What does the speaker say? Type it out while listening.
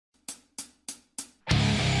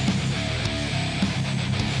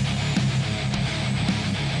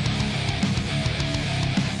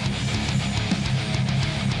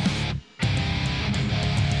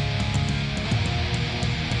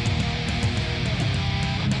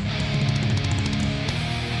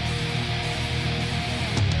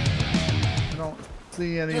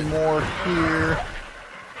see any more here.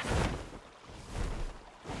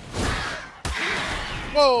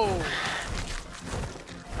 Whoa!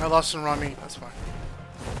 I lost some raw meat. That's fine.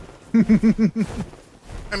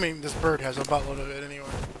 I mean, this bird has a buttload of it anyway.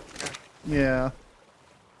 Yeah.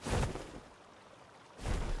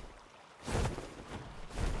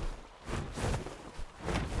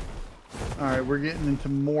 Alright, we're getting into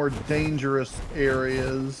more dangerous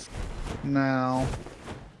areas now.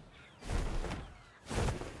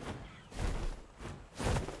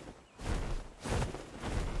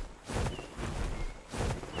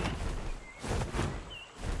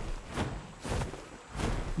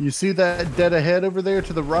 You see that dead ahead over there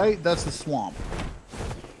to the right? That's the swamp.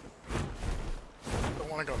 Don't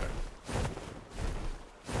want to go there.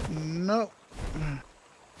 Nope.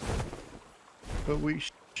 But we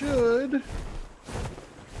should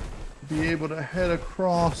be able to head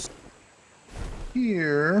across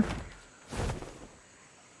here.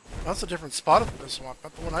 That's a different spot of the swamp,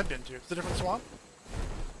 not the one I've been to. It's a different swamp?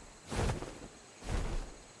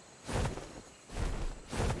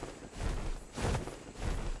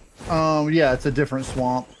 Yeah, it's a different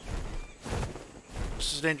swamp.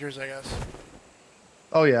 This is dangerous, I guess.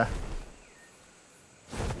 Oh, yeah.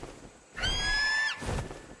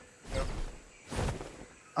 Yep.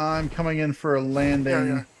 I'm coming in for a landing. Yeah,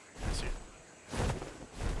 yeah. I see it.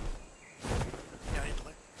 Yeah, I need to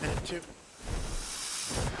land it too.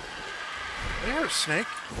 Did I hear a snake?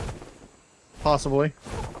 Possibly.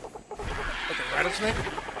 Like a rattlesnake?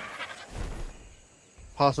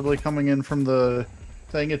 Possibly coming in from the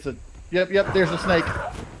thing. It's a... Yep, there's a snake.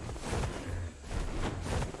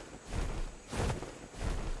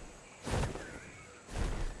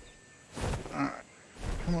 Alright.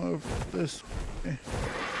 Come over this way.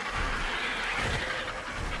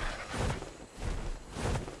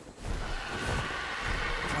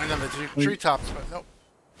 Land on the treetops, but nope.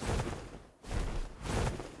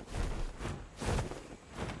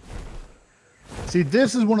 See,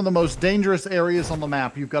 this is one of the most dangerous areas on the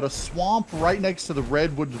map. You've got a swamp right next to the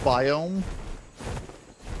redwoods biome.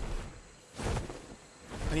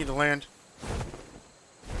 I need to land.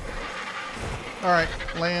 Alright,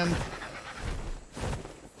 land.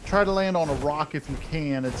 Try to land on a rock if you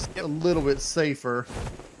can. It's a little bit safer.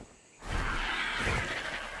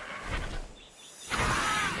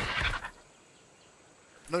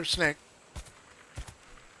 Another snake.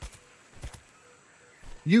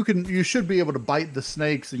 You should be able to bite the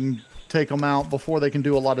snakes and take them out before they can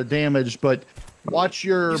do a lot of damage, but watch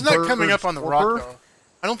your... He's not coming up on the rock, though.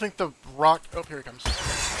 I don't think the rock... Oh, here he comes.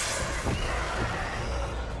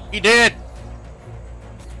 He did!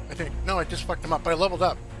 I think. No, I just fucked him up, but I leveled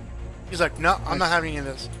up. He's like, no, I'm not having any of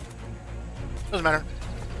this. Doesn't matter.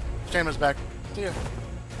 Stamina's back. See ya.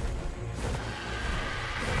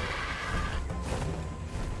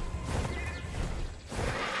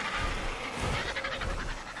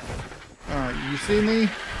 Alright, you see me?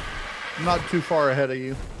 I'm not too far ahead of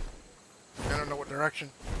you. I don't know what direction.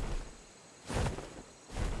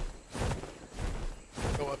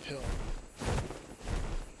 Go uphill.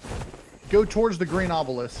 Go towards the green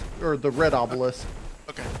obelisk, or the red obelisk.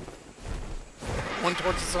 Okay. One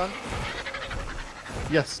towards the sun?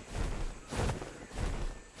 Yes.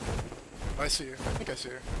 I see you. I think I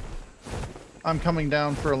see you. I'm coming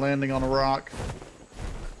down for a landing on a rock.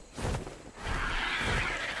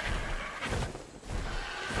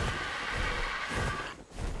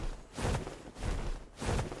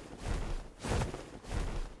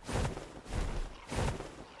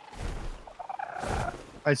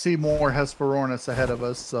 I see more Hesperornis ahead of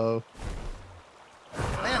us, so...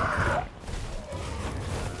 Man!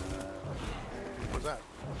 What's that?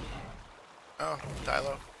 Oh,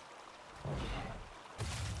 Dilo.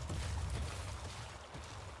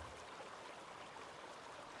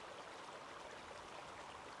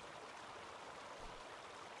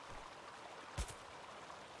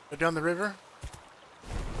 Go down the river?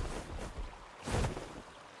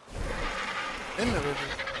 In the river.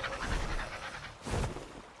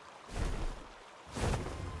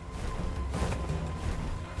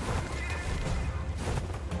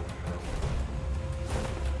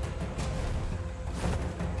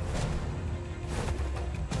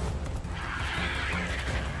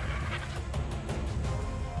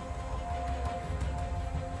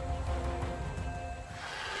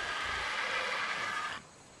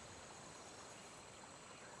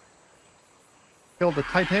 Killed a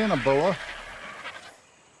Titanoboa.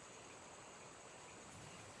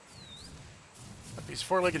 These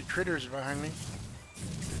four-legged critters are behind me.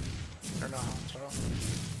 They're not hostile.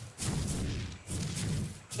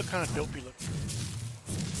 Look kind of dopey looking.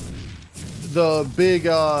 The big,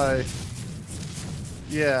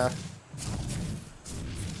 Yeah.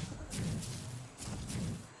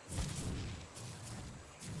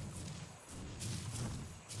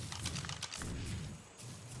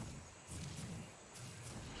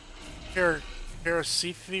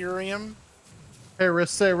 Paracetherium?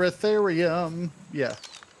 Paraceratherium. Yeah.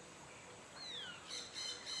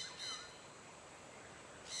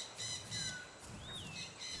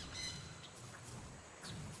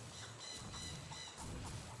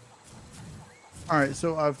 All right,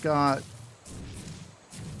 so I've got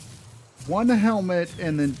one helmet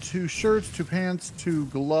and then 2 shirts, 2 pants, 2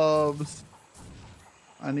 gloves.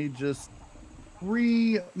 I need just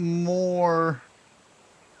 3 more.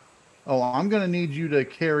 Oh, I'm going to need you to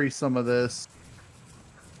carry some of this.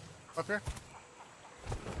 Up here?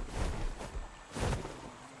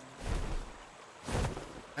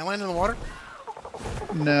 I land in the water?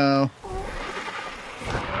 No.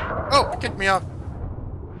 Oh, it kicked me off.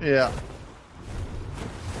 Yeah.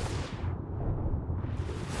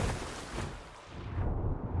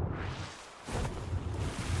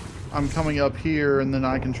 I'm coming up here, and then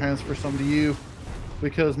I can transfer some to you.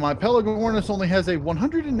 Because my Pelagornis only has a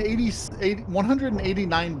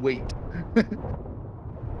 189 weight.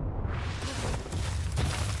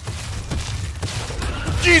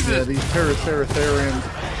 Jesus! Yeah, these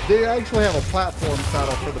Paraceratheriums. They actually have a platform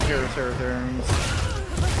saddle for the Paraceratheriums.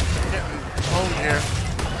 Oh, here.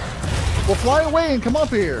 Well, fly away and come up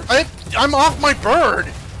here. I'm off my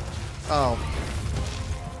bird! Oh.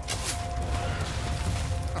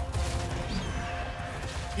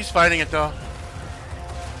 He's fighting it, though.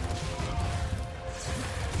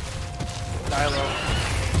 Dilo.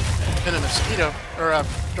 And a mosquito. Or a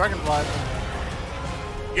dragonfly.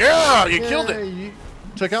 Yeah! You killed it! You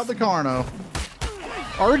took out the Carno.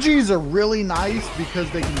 RGs are really nice because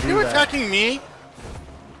they can do You that. attacking me?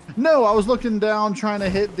 No, I was looking down trying to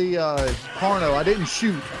hit the Carno. I didn't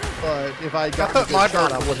shoot, but if I got a good my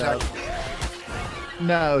shot, bird I would have.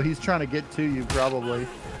 No, he's trying to get to you, probably.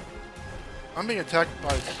 I'm being attacked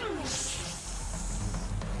by...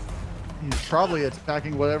 He's probably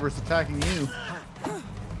attacking whatever's attacking you.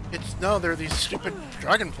 No, they're these stupid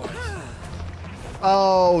dragonflies.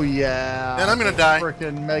 Oh, yeah. Then I'm gonna die.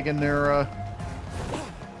 Frickin' Meganura.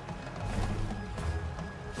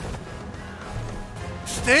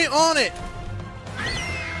 Stay on it!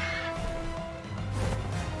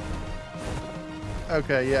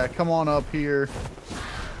 Okay, yeah, come on up here.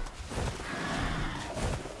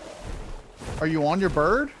 Are you on your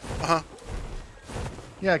bird? Uh-huh.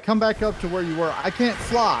 Yeah, come back up to where you were. I can't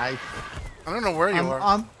fly. I don't know where you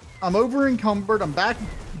are. I'm over encumbered. I'm back.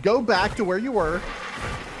 Go back to where you were.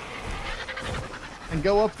 And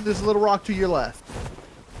go up to this little rock to your left.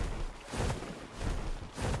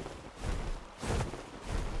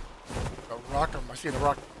 A rock? I see the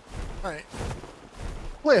rock. Alright.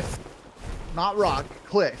 Cliff. Not rock.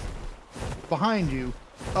 Cliff. Behind you.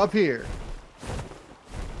 Up here.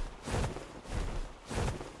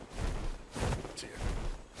 See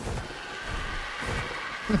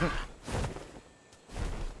ya.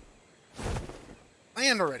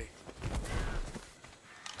 Land already.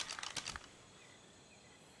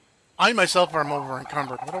 I myself am over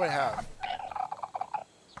encumbered. What do I have?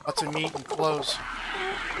 Lots of meat and clothes.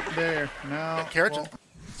 There. Now. Carrots? Well,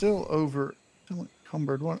 still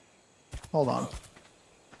encumbered. What? Hold on.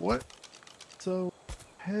 What? So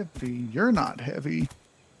heavy. You're not heavy.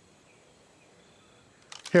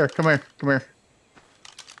 Here, come here. Come here.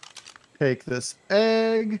 Take this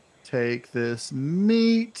egg. Take this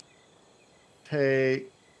meat.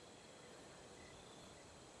 Take...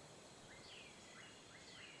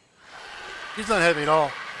 He's not heavy at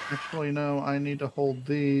all. Actually, no, I need to hold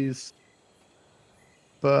these.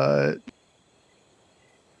 But...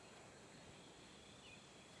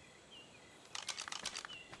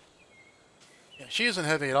 Yeah, she isn't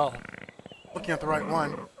heavy at all. Looking at the right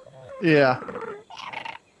one. Yeah.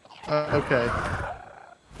 Okay.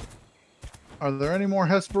 Are there any more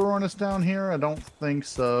Hesperornis down here? I don't think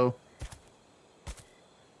so.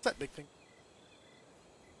 What's that big thing?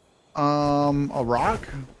 A rock?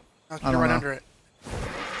 Oh, I you're don't right know. under it.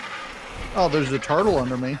 Oh, there's a turtle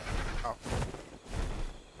under me. Oh.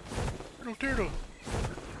 Turtle.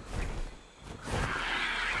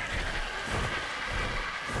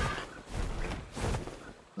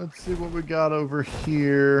 Let's see what we got over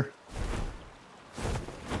here.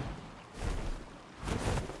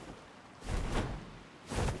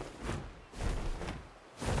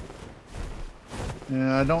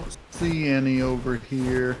 Yeah, I don't see any over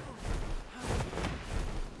here.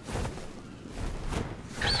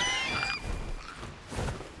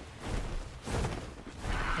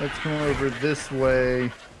 Let's come over this way.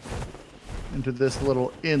 into this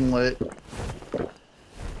little inlet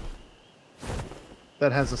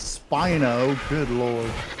that has a Spino. Good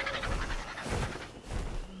lord.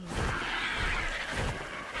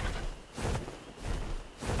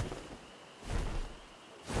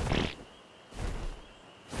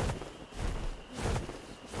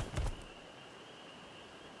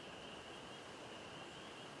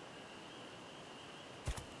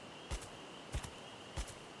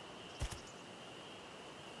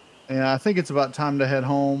 Yeah, I think it's about time to head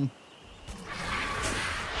home.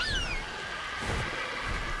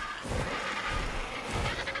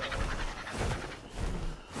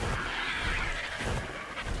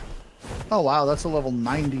 Oh wow, that's a level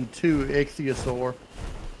 92 ichthyosaur.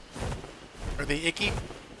 Are they icky?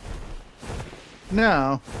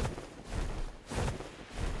 No.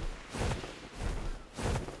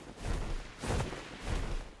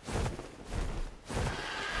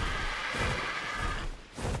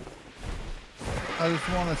 I just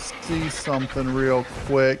want to see something real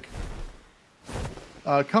quick.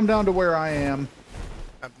 Come down to where I am.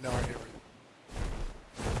 I have no idea.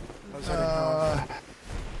 I was heading home.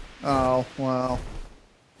 Oh, well.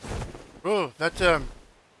 Ooh, that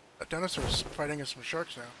dinosaur's fighting us some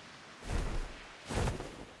sharks now.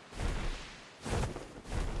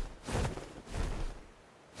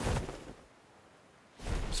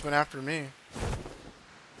 It's been after me.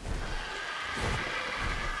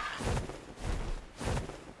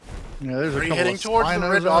 Yeah, there's Are a you couple heading of towards the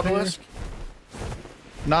Spinos red out here. obelisk?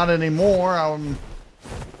 Not anymore. I'm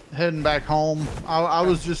heading back home. I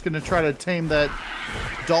was just going to try to tame that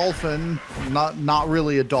dolphin. Not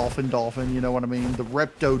really a dolphin, you know what I mean? The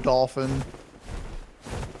repto dolphin.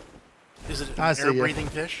 Is it I an see ya. air-breathing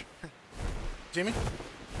fish? See me?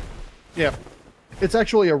 Yep. It's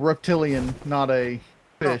actually a reptilian, not a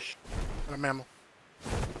fish. Not a mammal.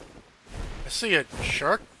 I see a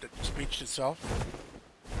shark that speeched itself.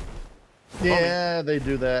 Yeah, they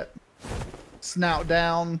do that. Snout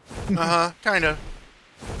down. Uh-huh, kind of.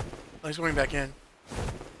 Oh, he's going back in.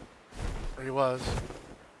 Or he was.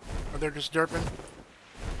 Or they're just derping.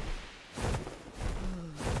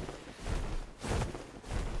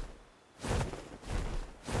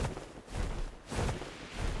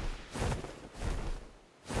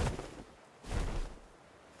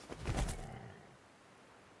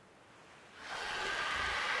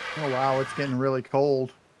 Oh wow, it's getting really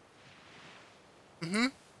cold. Mm-hmm.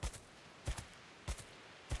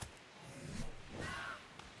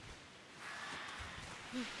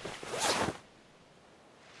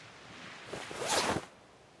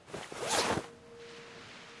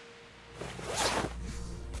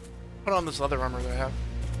 Put on this leather armor that I have.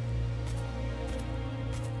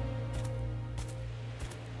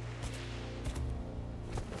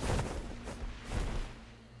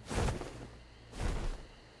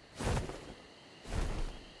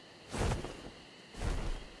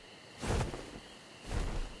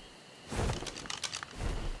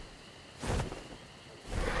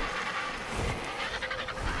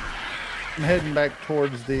 I'm heading back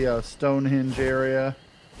towards the Stonehenge area.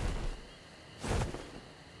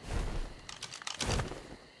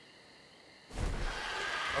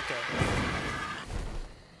 Okay.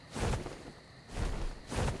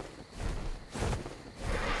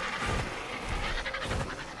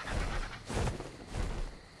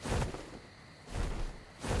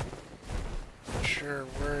 Not sure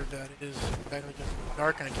where that is exactly because it's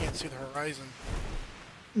dark and I can't see the horizon.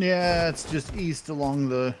 Yeah, it's just east along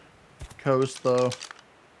the coast, though.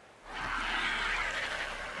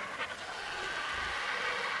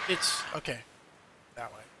 It's okay.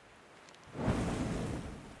 That way.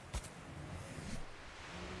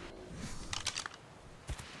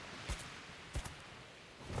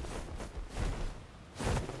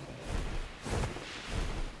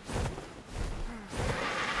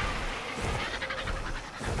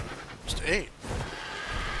 Just 8.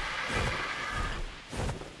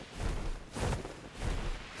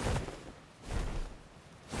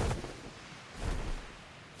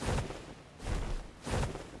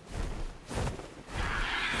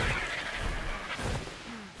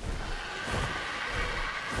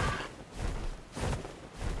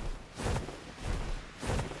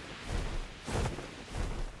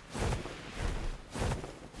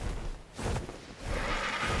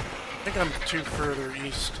 I think I'm too further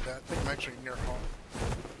east to that. I think I'm actually near home.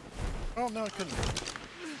 Oh, no, I couldn't.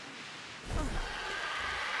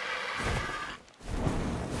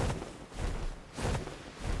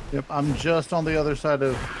 Yep, I'm just on the other side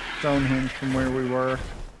of Stonehenge from where we were.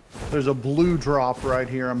 There's a blue drop right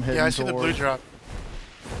here I'm heading Yeah, I see the blue towards. drop.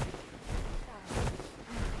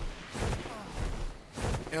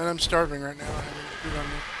 Yeah, and I'm starving right now. I haven't food on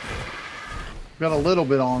me. Got a little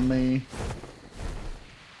bit on me.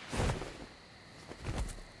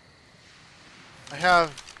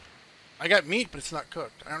 I got meat, but it's not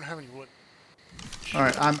cooked. I don't have any wood. All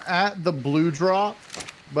right, I'm at the blue drop,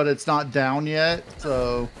 but it's not down yet,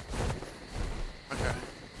 so. Okay.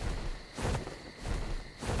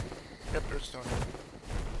 Yep, there's stone.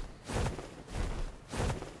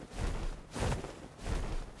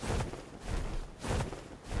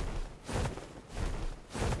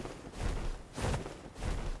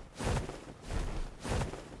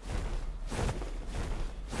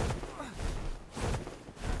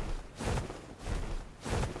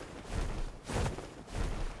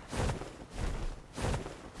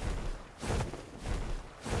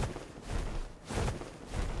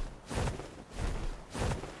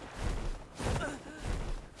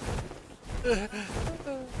 Hey,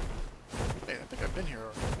 I think I've been here.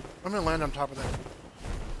 I'm gonna land on top of that.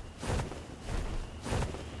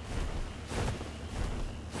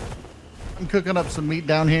 I'm cooking up some meat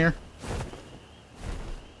down here.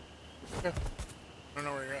 Okay. I don't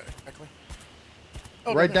know where you're at exactly.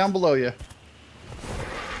 Oh, Right down below you.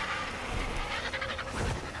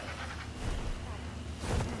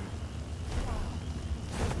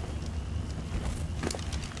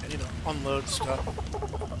 I need to unload stuff.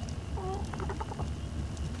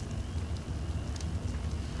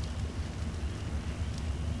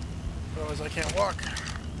 Otherwise I can't walk.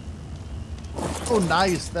 Oh,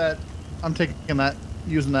 nice. That I'm taking that,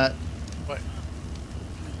 using that. What?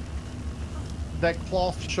 That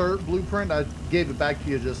cloth shirt blueprint. I gave it back to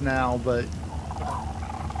you just now, but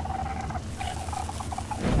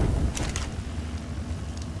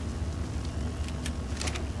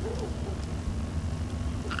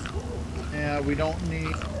yeah, we don't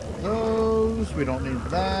need those. We don't need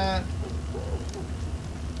that.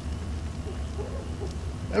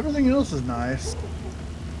 Everything else is nice.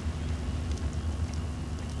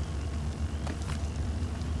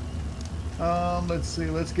 Let's see.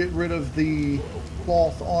 Let's get rid of the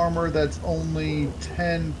cloth armor. That's only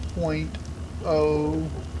 10.0.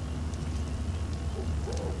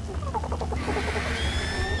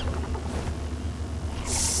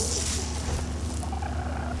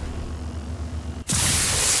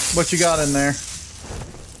 What you got in there?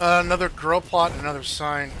 Another grow plot and another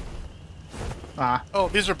sign. Ah. Oh,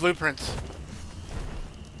 these are blueprints.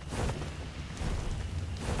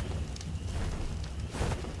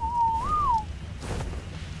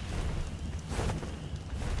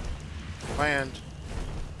 Land.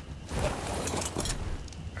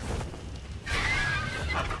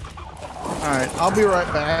 Alright, I'll be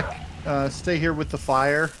right back. Stay here with the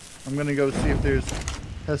fire. I'm gonna go see if there's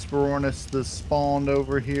Hesperornis that's spawned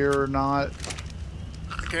over here or not.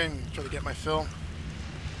 Okay, I'm trying to get my fill.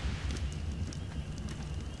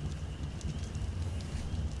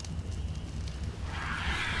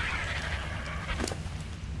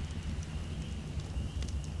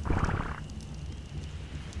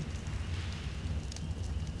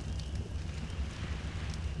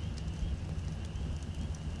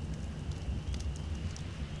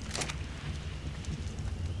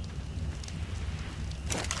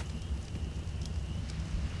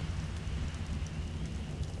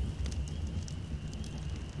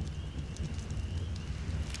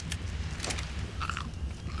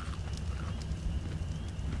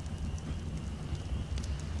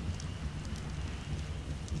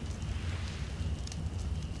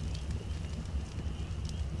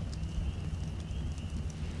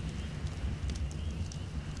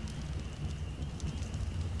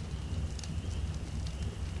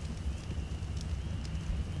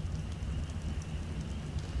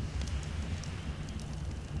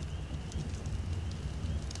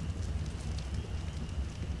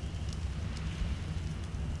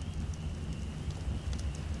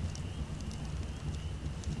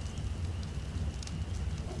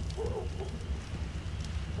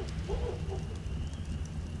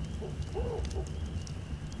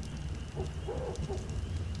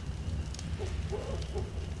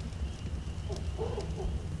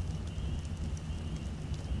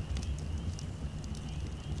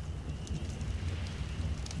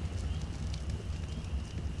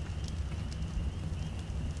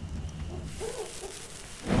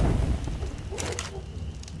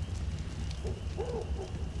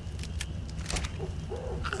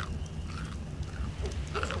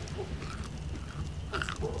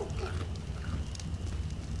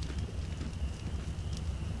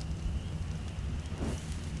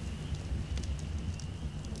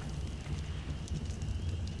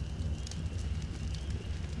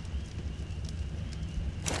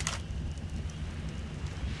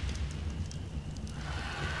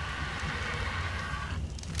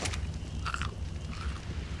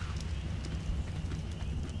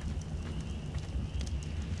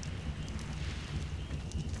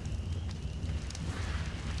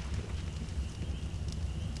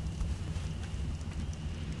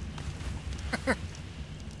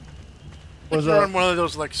 Like Was you're on one of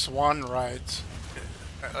those like swan rides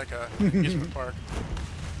at like a amusement park.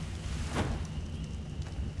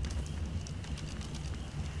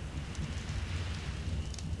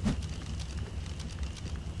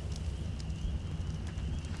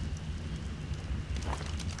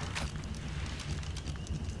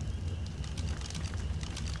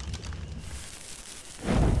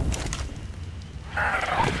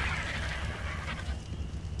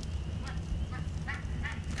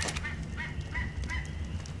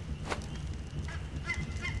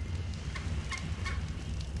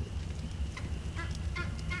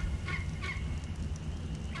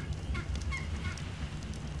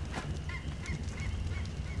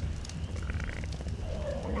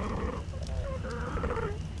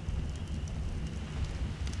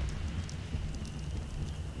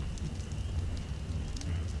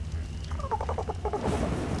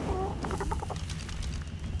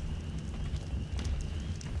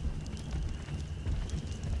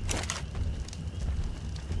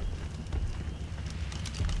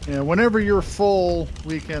 Yeah, whenever you're full,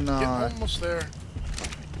 we can. Yeah, almost there.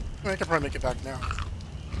 I can probably make it back now.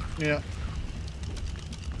 Yeah.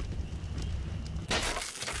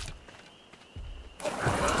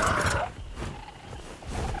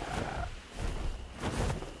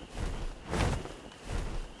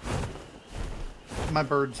 My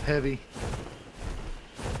bird's heavy.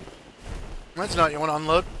 Mine's not. You want to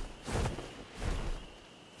unload?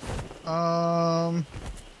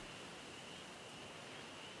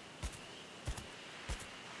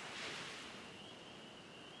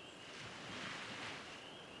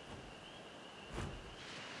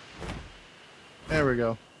 There we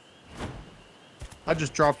go. I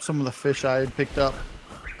just dropped some of the fish I had picked up.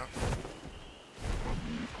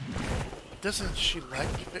 Doesn't she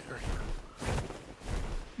like it? Or...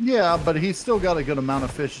 Yeah, but he's still got a good amount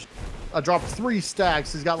of fish. I dropped 3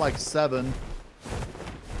 stacks. He's got like 7.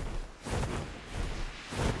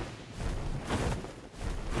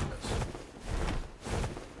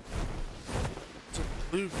 It's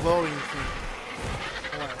a blue glowing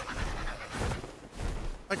thing. Wow.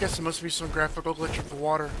 I guess it must be some graphical glitch with the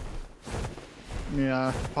water.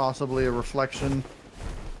 Yeah, possibly a reflection.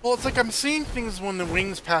 Well, it's like I'm seeing things when the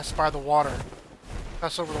wings pass by the water.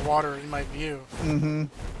 Pass over the water in my view. Mm-hmm.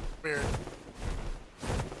 Weird.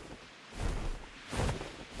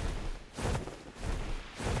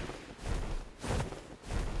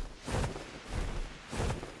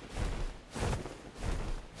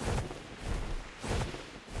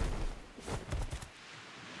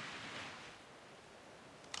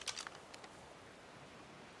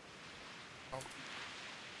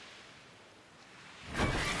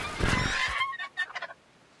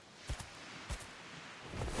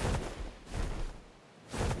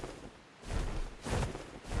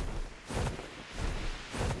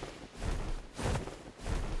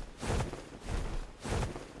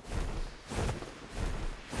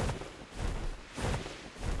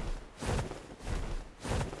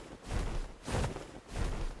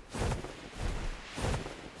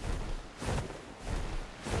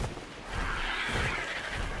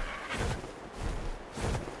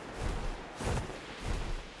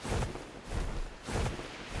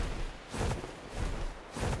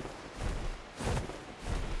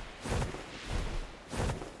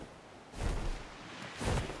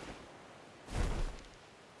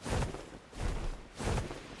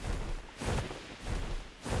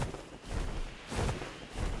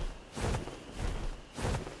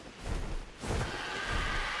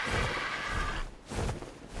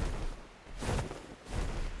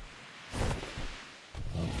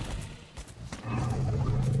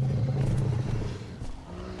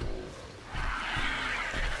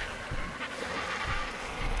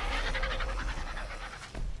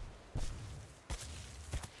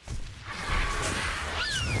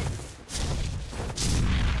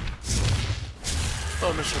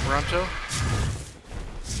 Hello, Mr. Bronto.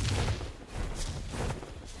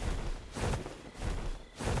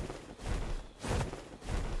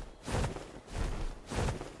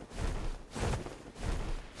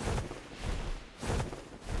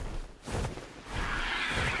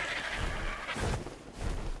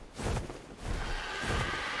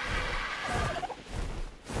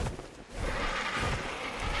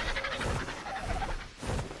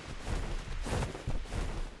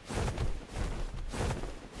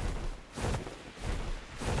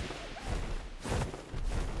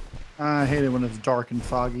 I hate it when it's dark and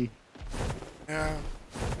foggy. Yeah.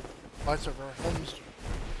 Lights over our homes.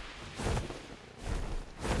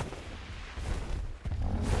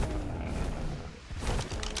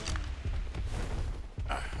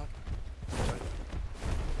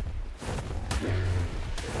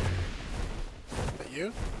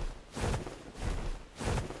 you?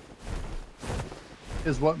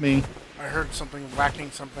 Is what me? I heard something whacking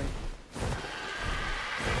something.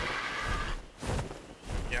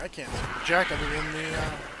 Yeah, I can't see Jack other than the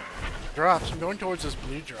drops. I'm going towards this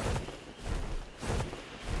blue drop.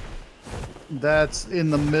 That's in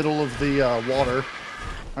the middle of the water,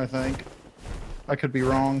 I think. I could be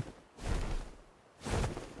wrong.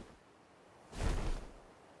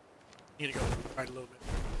 Need to go right a little bit.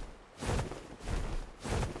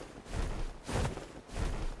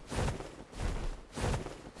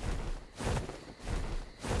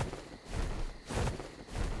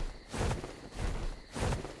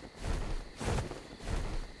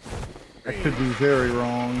 I could be very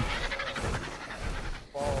wrong.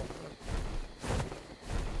 Ball.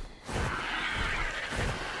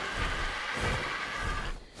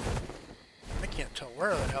 I can't tell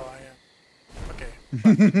where the hell I am. Okay.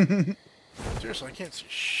 Seriously, I can't see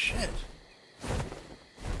shit.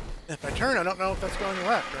 If I turn, I don't know if that's going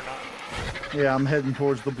left or not. Yeah, I'm heading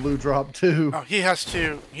towards the blue drop too. Oh, he has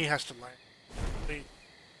to land. I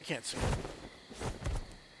can't see.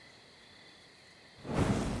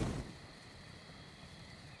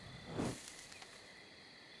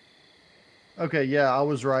 Okay, yeah, I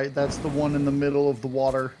was right. That's the one in the middle of the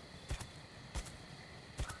water.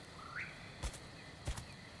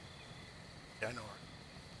 Yeah, I know her.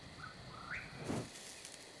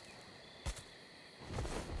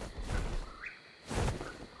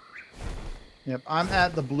 Yep, I'm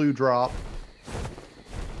at the blue drop.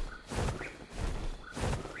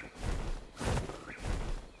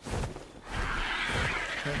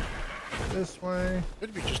 Okay, this way.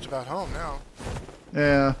 Could be just about home now.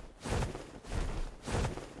 Yeah.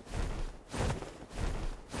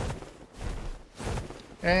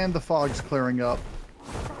 And the fog's clearing up.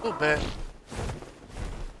 A little bit.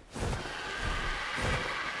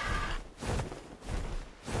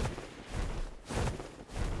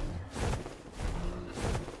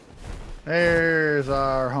 There's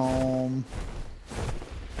our home.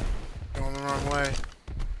 Going the wrong way.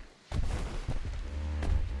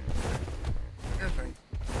 Here's me.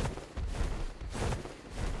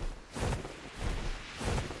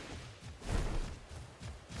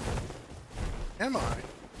 Am I?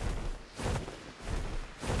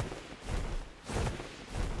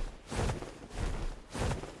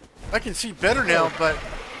 I can see better now, but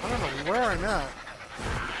I don't know where I'm at.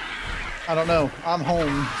 I don't know. I'm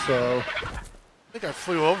home, so... I think I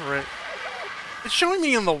flew over it. It's showing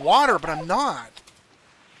me in the water, but I'm not.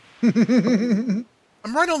 I'm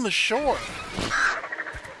right on the shore.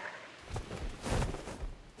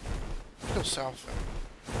 Let's go south then.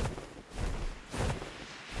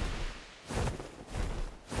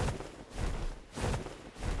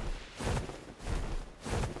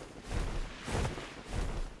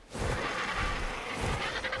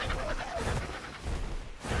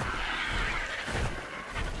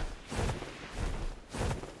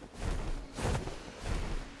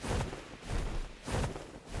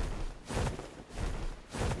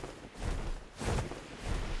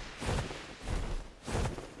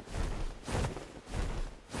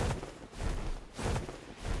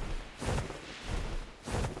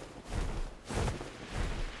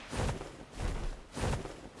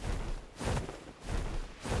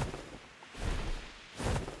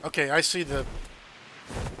 Okay, I see the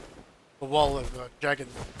wall of jagged.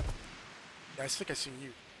 Yeah, I think I see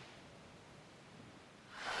you.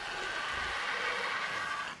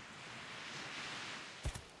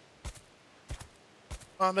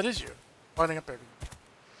 That is you. Lighting up everything.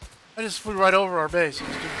 I just flew right over our base. I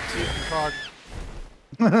just didn't see it in fog.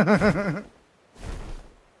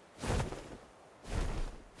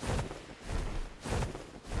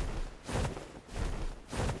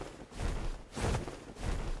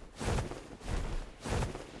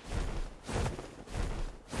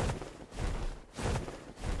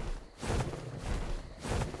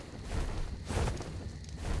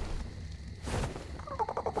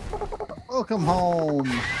 Welcome home.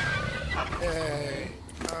 Hey,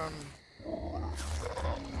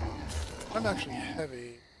 I'm actually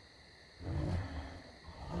heavy.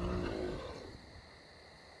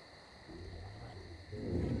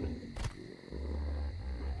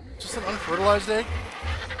 Just an unfertilized egg?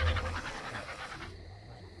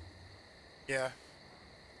 Yeah.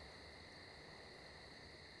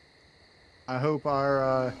 I hope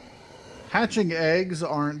our hatching eggs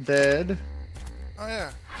aren't dead. Oh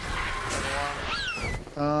yeah.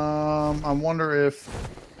 I wonder if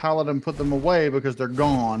Paladin put them away because they're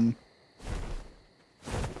gone.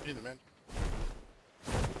 Either man.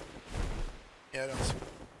 Yeah, I don't see.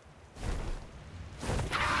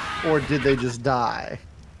 Or did they just die?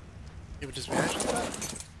 It would just vanish like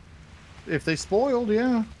that? If they spoiled,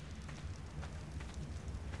 yeah.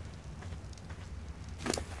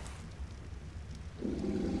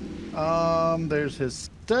 There's his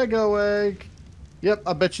stego egg. Yep,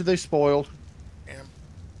 I bet you they spoiled. Damn.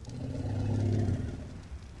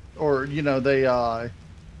 Or, you know, they He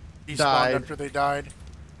spawned died. after they died.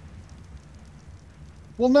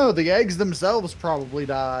 Well, no, the eggs themselves probably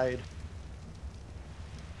died.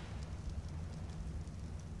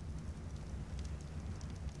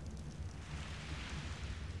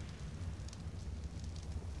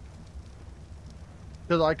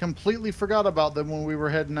 Because I completely forgot about them when we were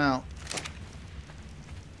heading out.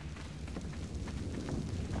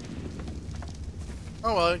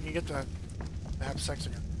 Oh well, you get to have sex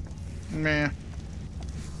again. Meh.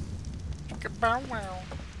 Bow wow.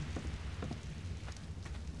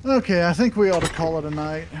 Okay, I think we ought to call it a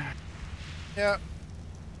night. Yeah.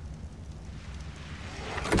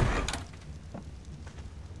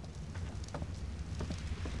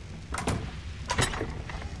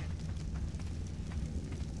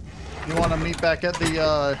 You want to meet back at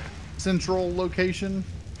the central location?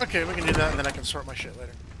 Okay, we can do that, and then I can sort my shit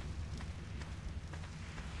later.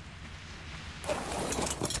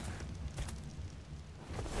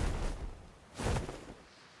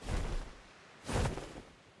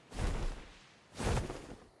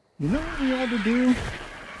 You know what we ought to do?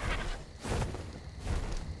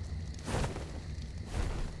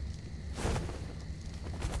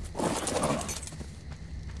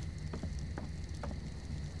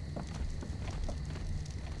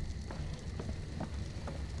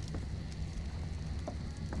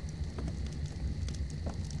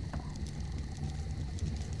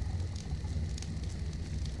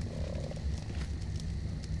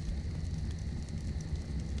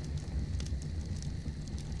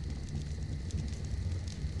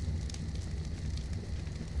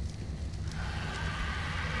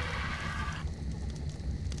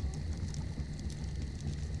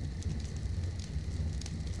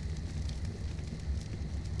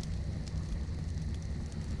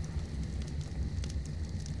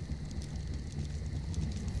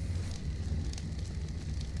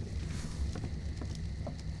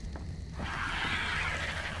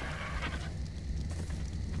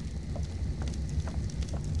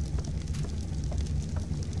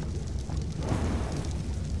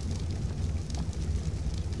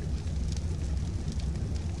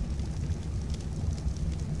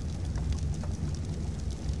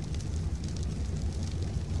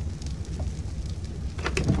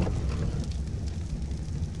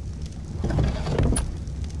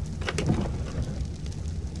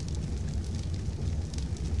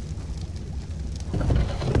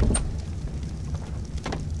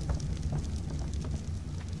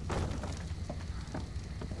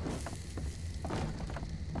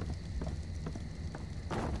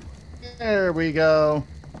 There we go.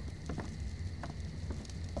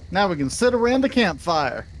 Now we can sit around the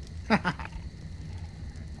campfire.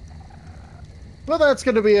 Well, that's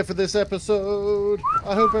going to be it for this episode.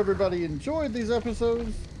 I hope everybody enjoyed these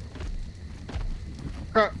episodes.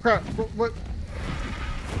 Crap. What?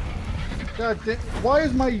 God damn. Why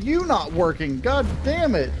is my U not working? God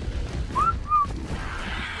damn it.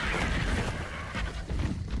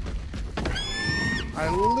 I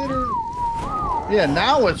literally... Yeah,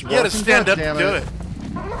 now it's working. You gotta stand God up damn to do it.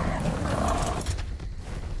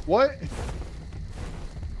 What?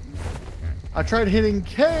 I tried hitting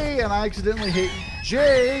K and I accidentally hit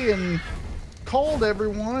J and called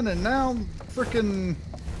everyone, and now frickin'...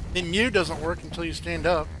 The mute doesn't work until you stand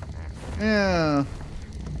up. Yeah.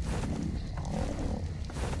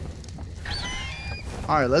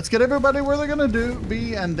 Alright, let's get everybody where they're gonna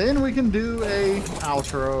be, and then we can do a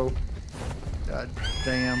outro. God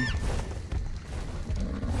damn.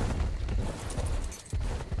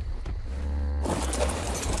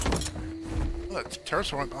 Oh, that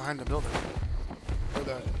terrace went behind the building. Where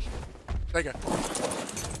that is. Take it.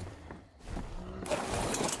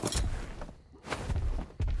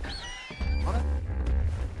 On it?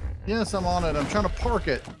 Yes, I'm on it. I'm trying to park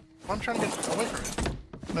it. Well, I'm trying to get away from it.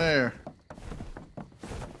 There.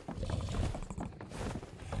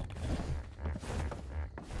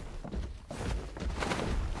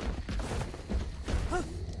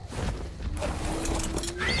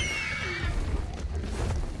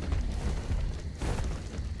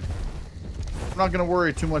 I'm not going to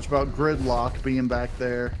worry too much about gridlock being back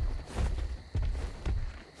there.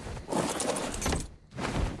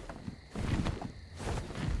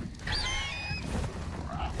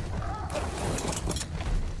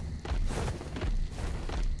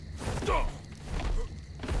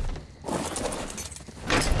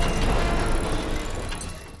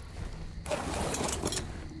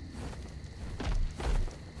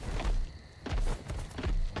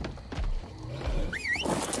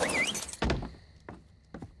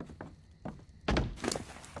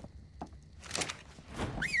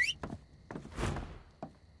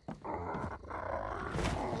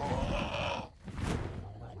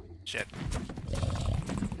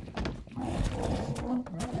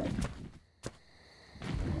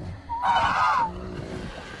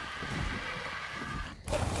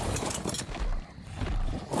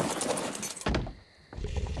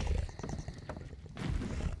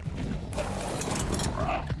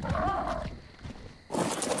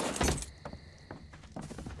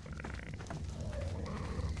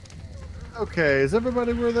 Okay, is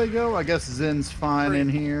everybody where they go? I guess Zen's fine in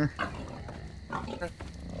here. Okay.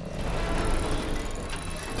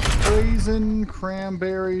 Raisin,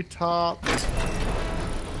 cranberry top.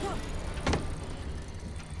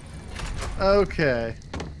 Okay.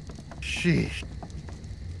 Sheesh.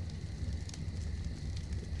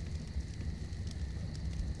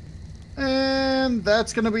 And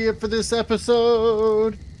that's going to be it for this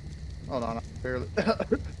episode. Hold on, I barely.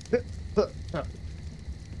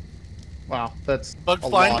 Wow, that's Bug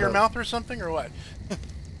flying in your mouth or something, or what?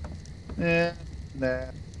 Yeah, nah.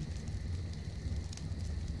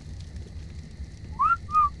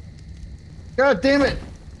 God damn it!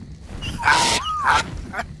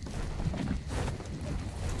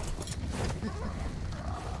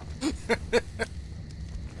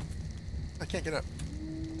 I can't get up.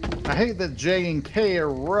 I hate that J and K are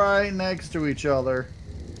right next to each other.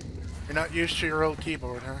 You're not used to your old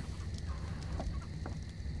keyboard, huh?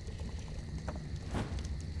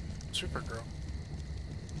 Supergirl.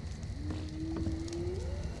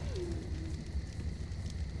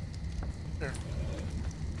 There.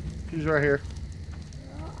 She's right here.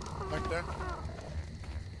 Back there.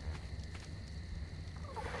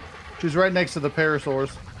 She's right next to the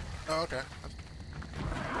parasaurs. Oh, okay.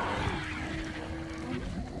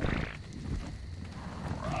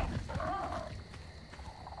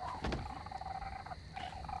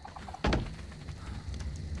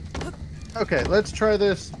 Okay, let's try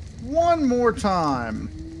this one more time.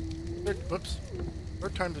 Whoops.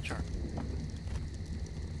 Third time's the charm.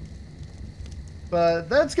 But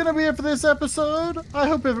that's going to be it for this episode. I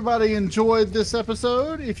hope everybody enjoyed this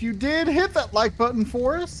episode. If you did, hit that like button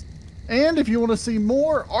for us. And if you want to see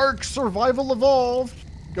more ARK Survival Evolved,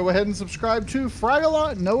 go ahead and subscribe to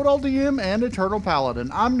Fragalot, Know-It-All DM, and Eternal Paladin.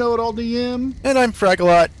 I'm Know-It-All DM. And I'm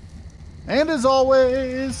Fragalot. And as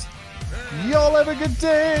always, y'all have a good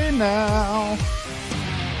day now.